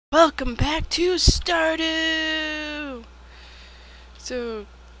Welcome back to Stardew! So,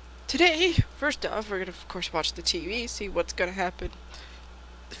 today, first off, we're gonna of course watch the TV, see what's gonna happen in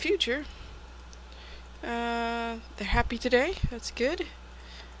the future. They're happy today, that's good.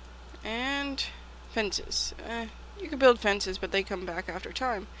 And fences. You can build fences, but they come back after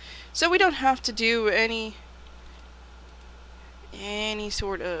time. So we don't have to do any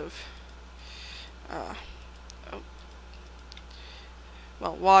sort of,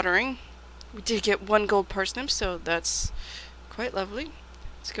 watering. We did get 1 gold parsnip, so that's quite lovely.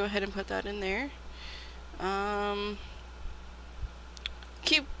 Let's go ahead and put that in there.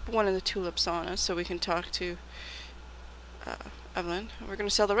 Keep one of the tulips on us so we can talk to Evelyn. We're going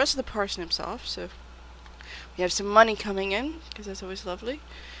to sell the rest of the parsnips off, so we have some money coming in, because that's always lovely.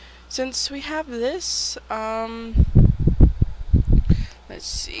 Since we have this, let's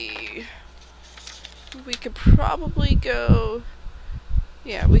see. We could probably go...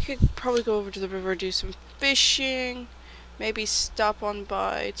 Yeah, we could probably go over to the river, do some fishing, maybe stop on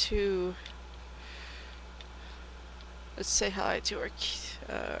by to, let's say hi to our,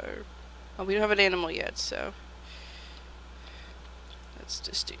 well, we don't have an animal yet, so let's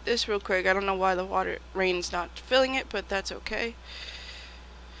just do this real quick. I don't know why the rain's not filling it, but that's okay.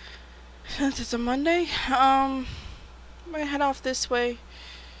 Since it's a Monday, I'm gonna head off this way.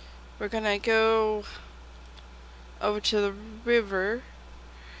 We're gonna go over to the river.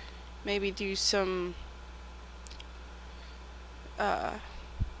 Maybe do some,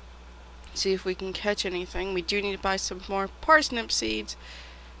 see if we can catch anything. We do need to buy some more parsnip seeds,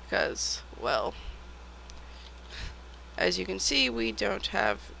 because, well, as you can see, we don't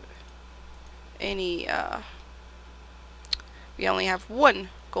have any, we only have 1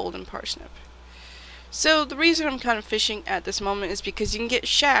 golden parsnip. So the reason I'm kind of fishing at this moment is because you can get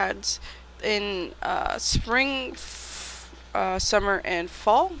shads in, spring, summer and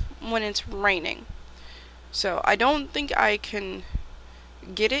fall when it's raining. So I don't think I can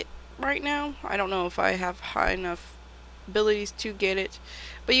get it right now. I don't know if I have high enough abilities to get it,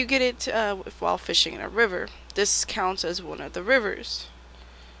 but you get it while fishing in a river. This counts as one of the rivers.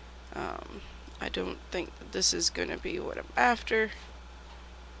 I don't think that this is gonna be what I'm after.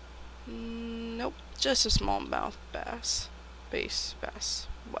 Nope, just a smallmouth bass, bass,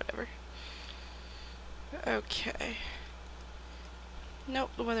 whatever. Okay.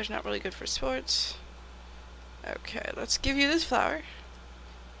 Nope, the weather's not really good for sports. Okay, let's give you this flower.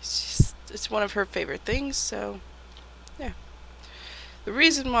 It's one of her favorite things, so yeah. The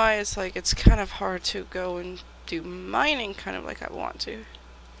reason why is like it's kind of hard to go and do mining kind of like I want to.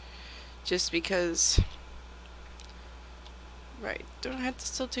 Just because, right, don't I have to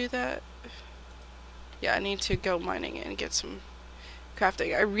still do that? Yeah, I need to go mining and get some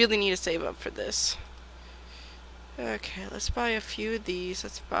crafting. I really need to save up for this. Okay, let's buy a few of these.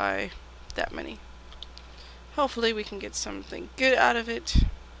 Let's buy that many. Hopefully we can get something good out of it.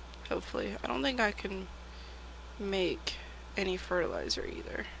 Hopefully. I don't think I can make any fertilizer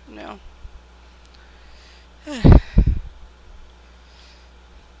either. No. I'm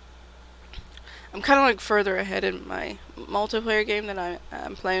kind of like further ahead in my multiplayer game that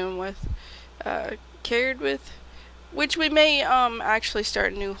I'm playing with, Cared with, which we may actually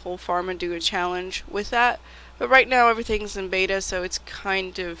start a new whole farm and do a challenge with that. But right now everything's in beta, so it's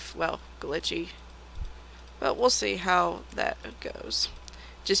kind of, well, glitchy. But we'll see how that goes.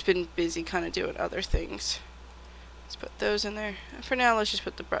 Just been busy kind of doing other things. Let's put those in there. For now, let's just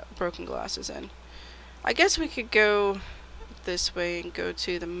put the broken glasses in. I guess we could go this way and go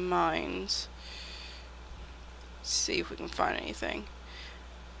to the mines. See if we can find anything.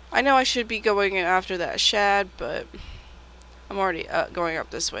 I know I should be going in after that shad, but I'm already going up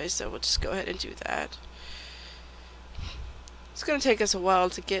this way, so we'll just go ahead and do that. It's going to take us a while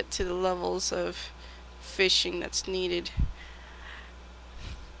to get to the levels of fishing that's needed.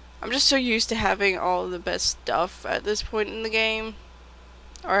 I'm just so used to having all the best stuff at this point in the game,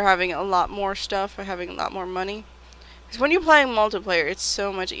 or having a lot more stuff, or having a lot more money. Because when you're playing multiplayer, it's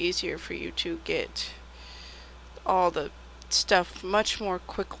so much easier for you to get all the stuff much more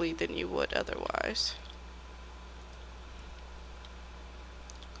quickly than you would otherwise.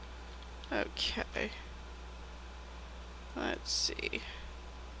 Okay. Let's see.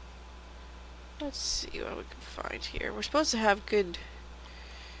 Let's see what we can find here. We're supposed to have good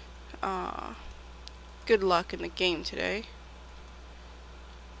luck in the game today.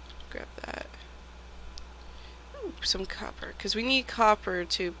 Grab that. Ooh, some copper, because we need copper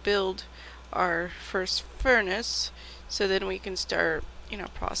to build our first furnace, so then we can start, you know,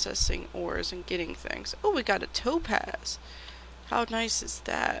 processing ores and getting things. Oh, we got a topaz. How nice is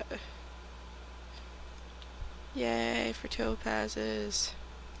that? Yay for topazes.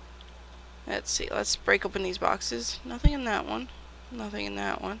 Let's see. Let's break open these boxes. Nothing in that one. Nothing in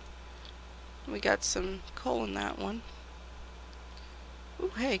that one. We got some coal in that one.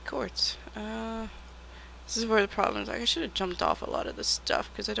 Ooh, hey, quartz. This is where the problem is. Like, I should have jumped off a lot of this stuff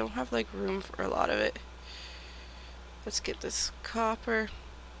because I don't have like room for a lot of it. Let's get this copper.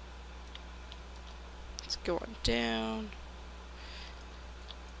 Let's go on down.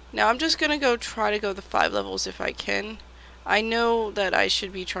 Now I'm just gonna try to go the 5 levels if I can. I know that I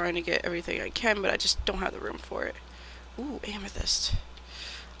should be trying to get everything I can, but I just don't have the room for it. Ooh, amethyst.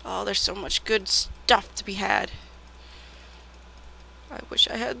 Oh, there's so much good stuff to be had. I wish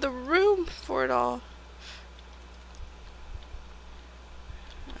I had the room for it all.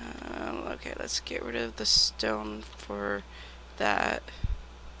 Okay, let's get rid of the stone for that.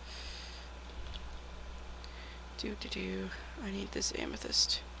 I need this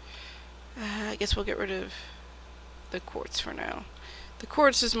amethyst. I guess we'll get rid of the quartz for now. The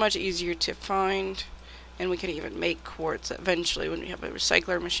quartz is much easier to find, and we can even make quartz eventually when we have a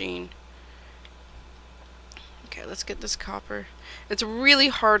recycler machine. Okay, let's get this copper. It's really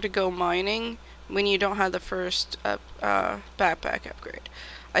hard to go mining when you don't have the first backpack upgrade.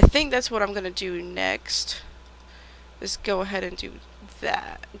 I think that's what I'm gonna do next. Is go ahead and do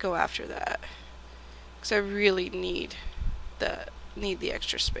that. Go after that, because I really need the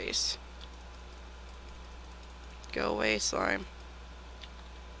extra space. Go away, slime.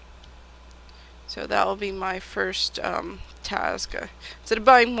 So that will be my first task. Instead of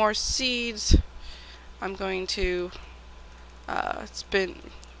buying more seeds, I'm going to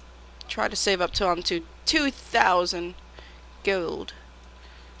try to save up till I'm to 2,000 gold,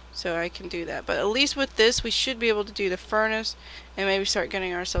 so I can do that. But at least with this, we should be able to do the furnace and maybe start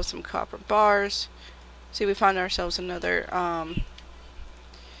getting ourselves some copper bars. See, we found ourselves another.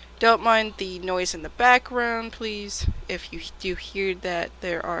 Don't mind the noise in the background, please. If you do hear that,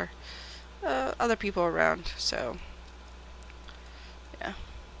 there are other people around. So yeah.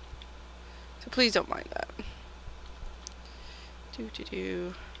 So please don't mind that.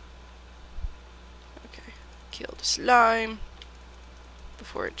 Okay. Kill the slime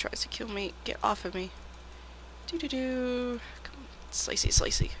before it tries to kill me. Get off of me. Come on.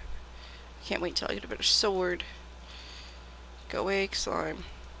 Slicey. Can't wait till I get a better sword. Go away, slime.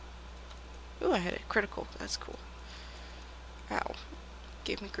 Ooh, I had a critical. That's cool. Ow.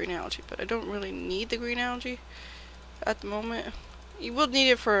 Gave me green algae, but I don't really need the green algae at the moment. You will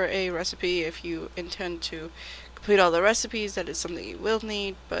need it for a recipe if you intend to complete all the recipes. That is something you will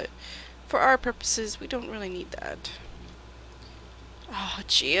need, but for our purposes, we don't really need that. Oh,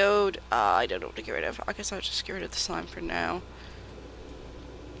 geode. I don't know what to get rid of. I guess I'll just get rid of the slime for now.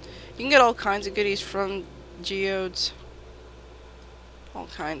 You can get all kinds of goodies from geodes. All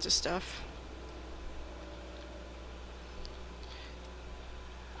kinds of stuff.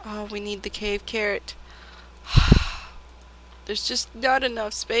 Oh, we need the cave carrot. There's just not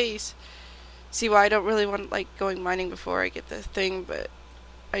enough space. See why I don't really want like going mining before I get the thing, but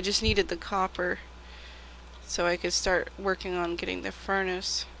I just needed the copper so I could start working on getting the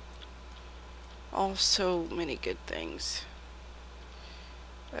furnace. All so many good things.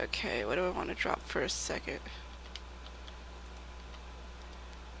 Okay, what do I want to drop for a second?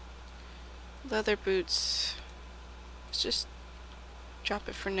 Leather boots. Let's just drop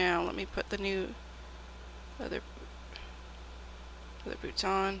it for now. Let me put the new leather boots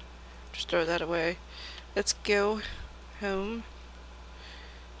on. Just throw that away. Let's go home.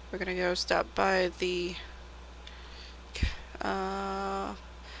 We're gonna go stop by the well,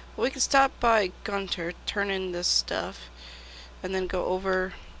 we can stop by Gunter, turn in this stuff, and then go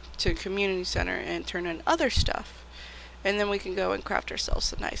over to community center and turn in other stuff, and then we can go and craft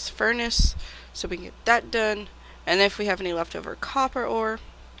ourselves a nice furnace so we can get that done. And if we have any leftover copper ore,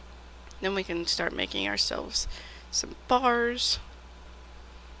 then we can start making ourselves some bars.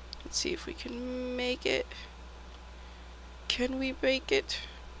 Let's see if we can make it. Can we make it?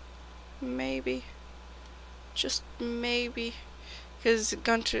 Maybe. Just maybe. Because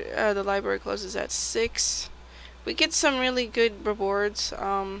the library closes at 6. We get some really good rewards.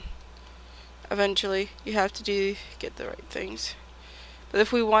 Eventually, you have to get the right things. But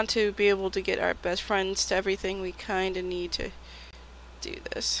if we want to be able to get our best friends to everything, we kind of need to do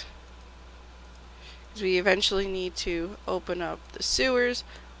this. Because we eventually need to open up the sewers.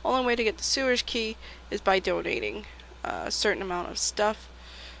 Only way to get the sewers key is by donating a certain amount of stuff.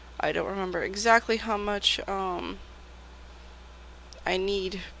 I don't remember exactly how much I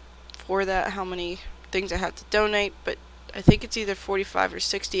need for that, how many things I have to donate, but I think it's either 45 or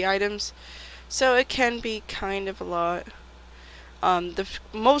 60 items, so it can be kind of a lot.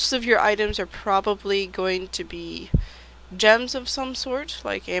 Most of your items are probably going to be gems of some sort,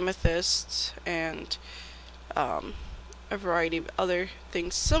 like amethysts and a variety of other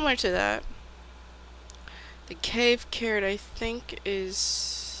things similar to that. The cave carrot, I think,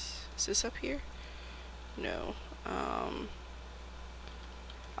 is this up here? No.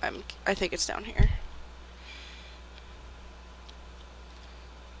 I think it's down here.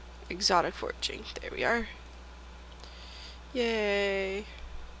 Exotic foraging. There we are. Yay.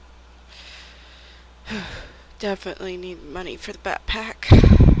 Definitely need money for the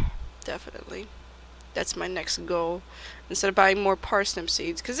backpack. Definitely. That's my next goal. Instead of buying more parsnip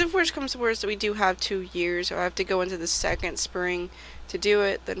seeds. Because if worst comes to worst, we do have 2 years. Or I have to go into the second spring to do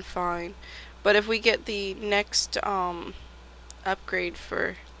it, then fine. But if we get the next upgrade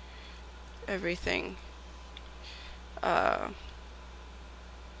for everything,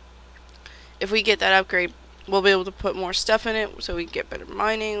 if we get that upgrade, we'll be able to put more stuff in it, so we can get better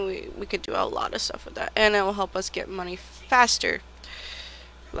mining. We could do a lot of stuff with that, and it will help us get money faster.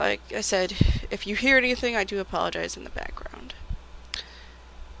 Like I said, if you hear anything, I do apologize in the background.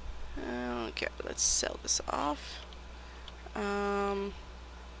 Okay, let's sell this off.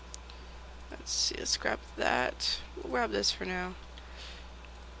 Let's see, let's grab that. We'll grab this for now.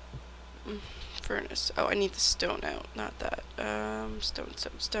 Furnace. Oh, I need the stone out, not that.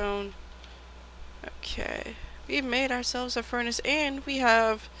 Stone. Okay. We've made ourselves a furnace, and we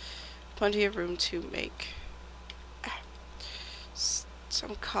have plenty of room to make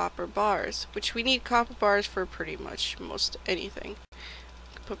some copper bars, which we need copper bars for pretty much most anything.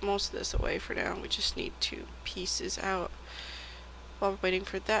 Put most of this away for now. We just need 2 pieces out while we're waiting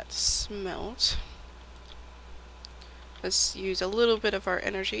for that to smelt. Let's use a little bit of our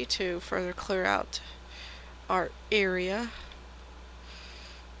energy to further clear out our area.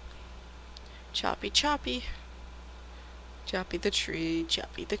 Choppy. Choppy the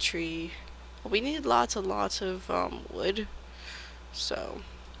tree. Well, we need lots and lots of wood. So,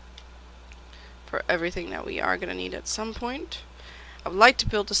 for everything that we are going to need at some point. I would like to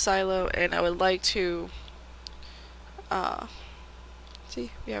build a silo, and I would like to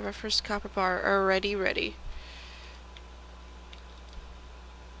see, we have our first copper bar already ready.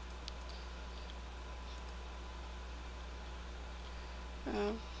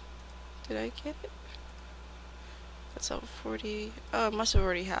 Did I get it? That's all 40. Oh, it must have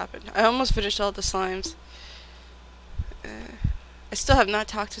already happened. I almost finished all the slimes. I still have not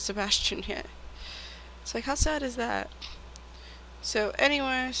talked to Sebastian yet. It's like, how sad is that? So,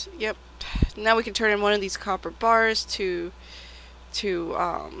 anyways, yep. Now we can turn in one of these copper bars to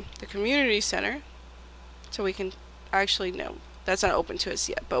the community center, so we can actually, no, that's not open to us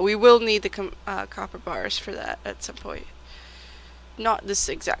yet, but we will need the copper bars for that at some point. Not this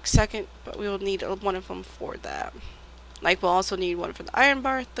exact second, but we will need one of them for that. Like, we'll also need one for the iron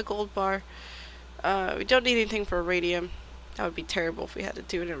bar, the gold bar. We don't need anything for radium. That would be terrible if we had to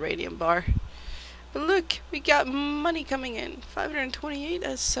do it in a radium bar. But look, we got money coming in. 528,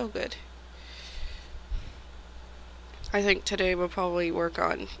 that's so good. I think today we'll probably work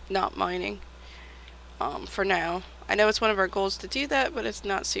on not mining. For now. I know it's one of our goals to do that, but it's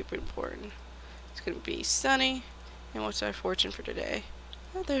not super important. It's going to be sunny. And what's our fortune for today?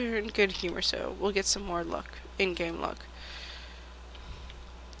 Well, they're in good humor, so we'll get some more luck, in-game luck.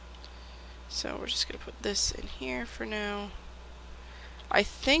 So we're just going to put this in here for now. I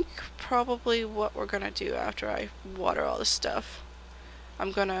think probably what we're going to do after I water all this stuff,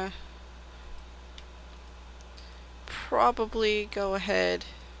 I'm going to probably go ahead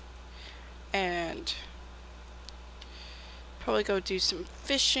and probably go do some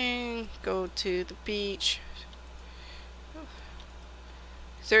fishing, go to the beach.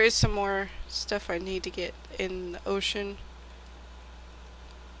 There is some more stuff I need to get in the ocean.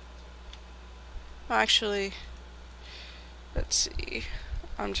 Actually, let's see.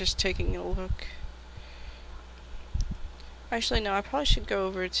 I'm just taking a look. Actually, no, I probably should go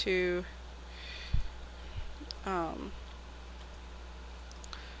over to the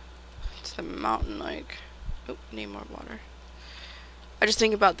mountain lake. Oh, need more water. I just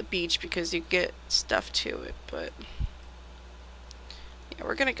think about the beach because you get stuff to it, but yeah,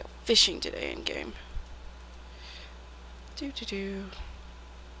 we're gonna go fishing today in game.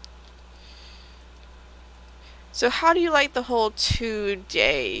 So how do you like the whole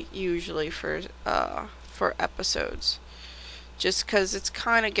 2-day usually for episodes? Just because it's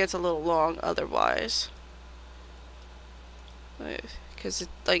kind of gets a little long otherwise. Because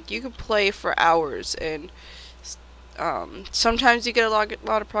like you can play for hours, and sometimes you get a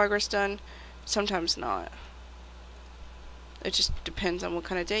lot of progress done, sometimes not. It just depends on what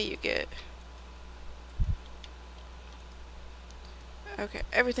kind of day you get. Okay,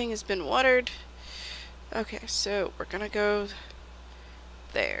 everything has been watered. Okay, so we're gonna go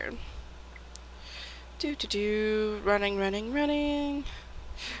there. Running, running, running.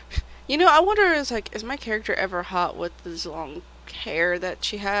 You know, I wonder, is my character ever hot with this long hair that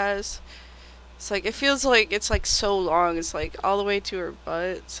she has? It's like, it feels like it's like so long. It's like all the way to her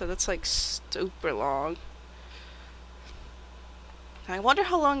butt, so that's like super long. I wonder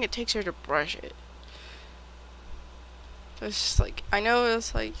how long it takes her to brush it. It's just like, I know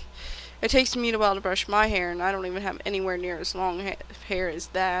it's like, it takes me a while to brush my hair, and I don't even have anywhere near as long hair as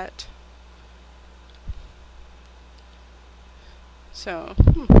that. So,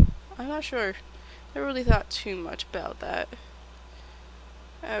 I'm not sure. I really thought too much about that.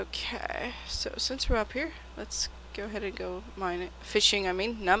 Okay, so since we're up here, let's go ahead and go mining. Fishing, I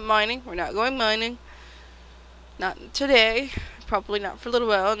mean, not mining. We're not going mining. Not today. Probably not for a little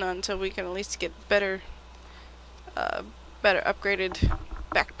while, not until we can at least get better upgraded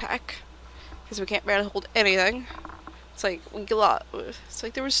backpack. Because we can't barely hold anything. It's like, it's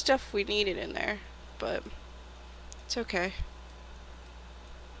like there was stuff we needed in there, but it's okay.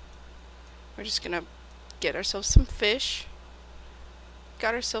 We're just gonna get ourselves some fish.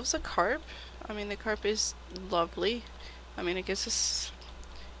 Got ourselves a carp. I mean, the carp is lovely. I mean, it gives us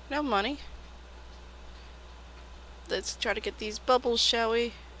money. Let's try to get these bubbles, shall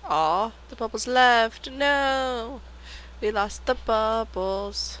we? Aw, the bubbles left. No! We lost the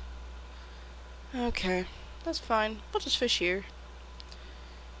bubbles. Okay, that's fine. We'll just fish here.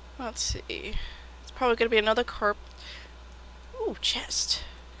 Let's see. It's probably gonna be another carp. Ooh, chest.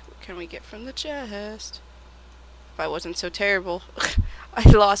 What can we get from the chest? If I wasn't so terrible. I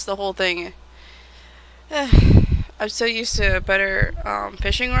lost the whole thing. I'm so used to a better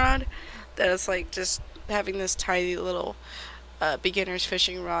fishing rod that it's like just having this tiny little beginner's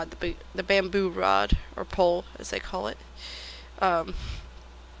fishing rod, the bamboo rod, or pole as they call it. I'm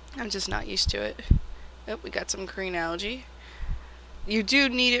just not used to it. Oh, we got some green algae. You do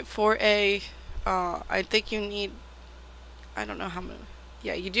need it for a, I think you need, I don't know how many,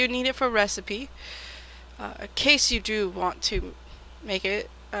 yeah, you do need it for a recipe. In case you do want to make it,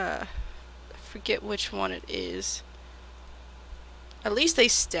 I forget which one it is. At least they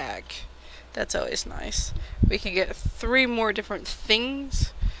stack. That's always nice. We can get 3 more different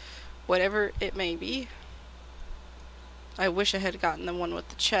things, whatever it may be. I wish I had gotten the one with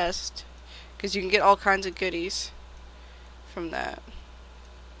the chest, because you can get all kinds of goodies from that.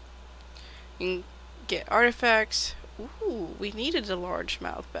 You can get artifacts. Ooh, we needed a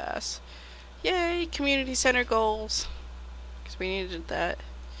largemouth bass. Yay, community center goals. Because we needed that.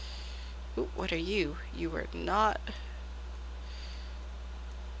 Ooh, what are you? You are not...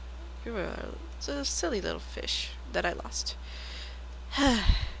 You're a silly little fish that I lost.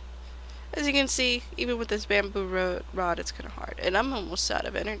 As you can see, even with this bamboo rod, it's kind of hard. And I'm almost out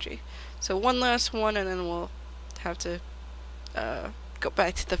of energy. So one last one, and then we'll have to go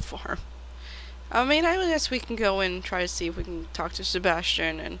back to the farm. I mean, I guess we can go and try to see if we can talk to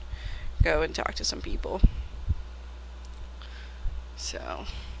Sebastian and go and talk to some people. So,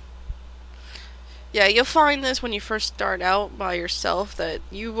 yeah, you'll find this when you first start out by yourself, that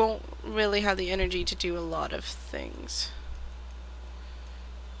you won't really have the energy to do a lot of things.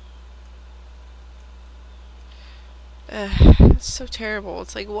 It's so terrible.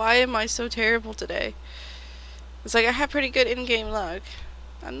 It's like, why am I so terrible today? It's like, I have pretty good in-game luck.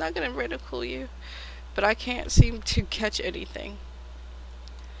 I'm not gonna ridicule you, but I can't seem to catch anything.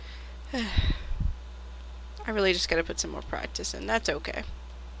 I really just gotta put some more practice in. That's okay.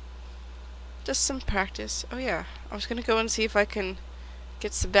 Just some practice. Oh yeah, I was gonna go and see if I can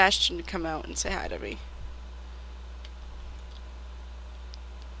get Sebastian to come out and say hi to me.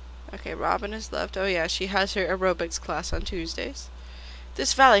 Okay, Robin is left. Oh yeah, she has her aerobics class on Tuesdays.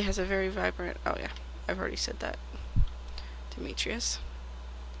 This valley has a very vibrant... Oh yeah, I've already said that. Demetrius.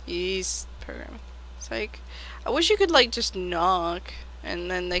 He's programming. It's like, I wish you could like just knock,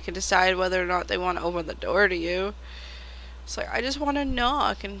 and then they could decide whether or not they want to open the door to you. It's like, I just want to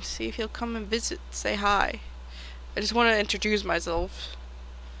knock and see if he'll come and visit, say hi. I just want to introduce myself.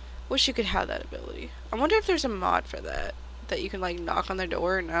 Wish you could have that ability. I wonder if there's a mod for that you can like knock on their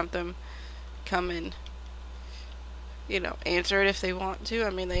door and have them come and, you know, answer it if they want to.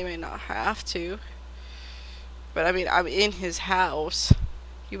 I mean, they may not have to, but I mean, I'm in his house.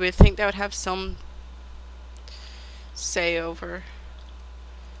 You would think that would have some say over.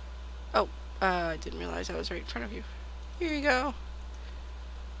 Oh, I didn't realize I was right in front of you. Here you go.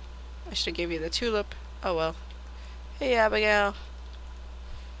 I should have gave you the tulip. Oh well. Hey Abigail.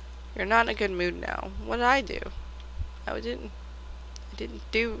 You're not in a good mood now. What did I do? I didn't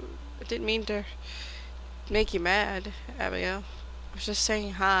mean to make you mad, Abigail. I was just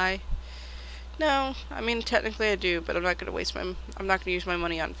saying hi. No, I mean technically I do, but I'm not gonna use my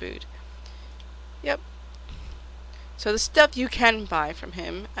money on food. Yep. So the stuff you can buy from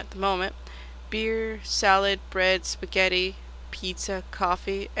him at the moment: beer, salad, bread, spaghetti, pizza,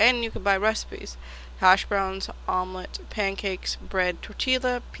 coffee, and you can buy recipes: hash browns, omelet, pancakes, bread,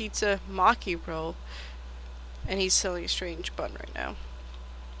 tortilla, pizza, maki roll, and he's selling a strange bun right now.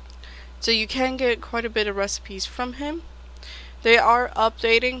 So you can get quite a bit of recipes from him. They are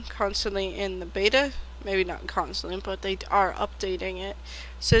updating constantly in the beta. Maybe not constantly, but they are updating it.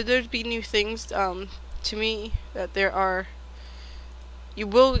 So there'd be new things to me that there are.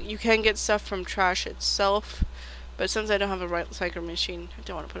 You can get stuff from trash itself, but since I don't have a recycler machine, I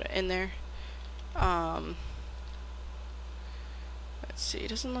don't want to put it in there. Let's see. It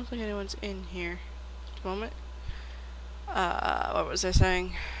doesn't look like anyone's in here at the moment. What was I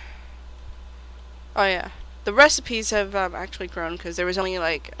saying? Oh yeah, the recipes have actually grown, because there was only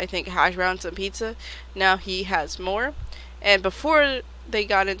like, I think, hash browns and pizza. Now he has more, and before they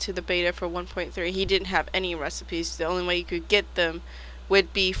got into the beta for 1.3, he didn't have any recipes. The only way you could get them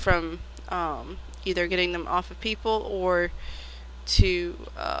would be from either getting them off of people or to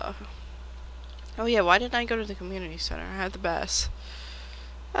oh yeah, why didn't I go to the community center? I had the best.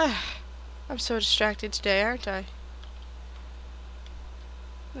 I'm so distracted today, aren't I?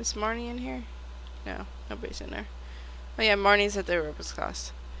 Is Marnie in here? No, nobody's in there. Oh yeah, Marnie's at the aerobics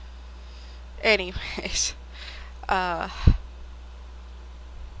class. Anyways, I'm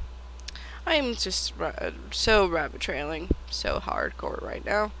just so rabbit trailing, so hardcore right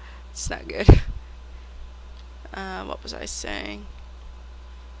now. It's not good. What was I saying?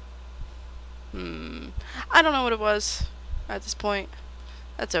 I don't know what it was at this point.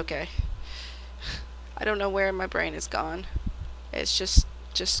 That's okay. I don't know where my brain is gone. It's just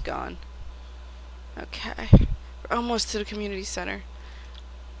gone. Okay, we're almost to the community center.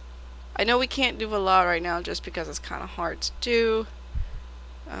 I know we can't do a lot right now just because it's kind of hard to do.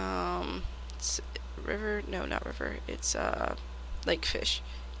 It's river? No, not river. It's lake fish.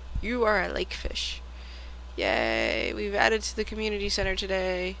 You are a lake fish. Yay! We've added to the community center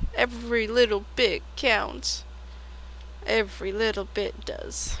today. Every little bit counts. Every little bit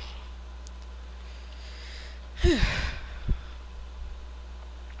does.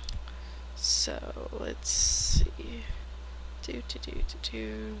 So let's see.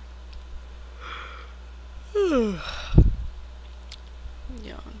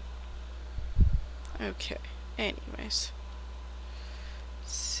 Yawn. Okay. Anyways,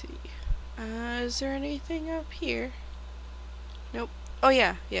 let's see. Is there anything up here? Nope. Oh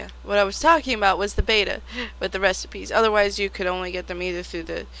yeah. What I was talking about was the beta with the recipes. Otherwise, you could only get them either through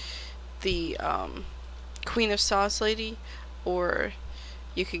the Queen of Sauce lady, or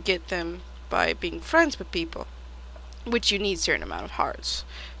you could get them by being friends with people, which you need a certain amount of hearts.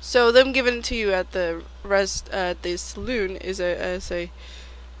 So them given to you at the saloon is a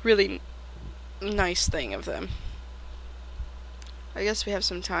really nice thing of them. I guess we have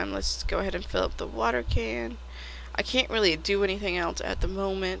some time. Let's go ahead and fill up the water can. I can't really do anything else at the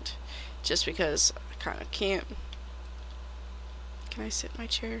moment, just because I kind of can't. Can I sit in my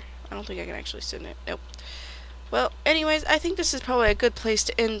chair? I don't think I can actually sit in it. Nope. Well, anyways, I think this is probably a good place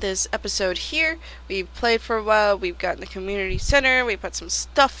to end this episode here. We've played for a while. We've gotten the community center. We put some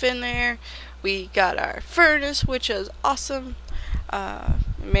stuff in there. We got our furnace, which is awesome.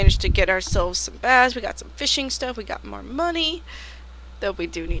 We managed to get ourselves some baths. We got some fishing stuff. We got more money. Though we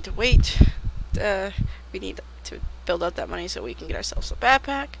do need to wait. We need to build up that money so we can get ourselves a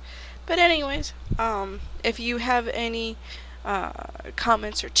backpack. But anyways, if you have any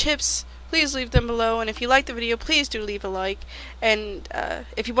comments or tips, please leave them below, and if you like the video, please do leave a like, and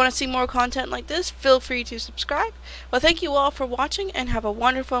if you want to see more content like this, feel free to subscribe. Well, thank you all for watching, and have a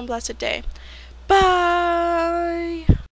wonderful and blessed day. Bye!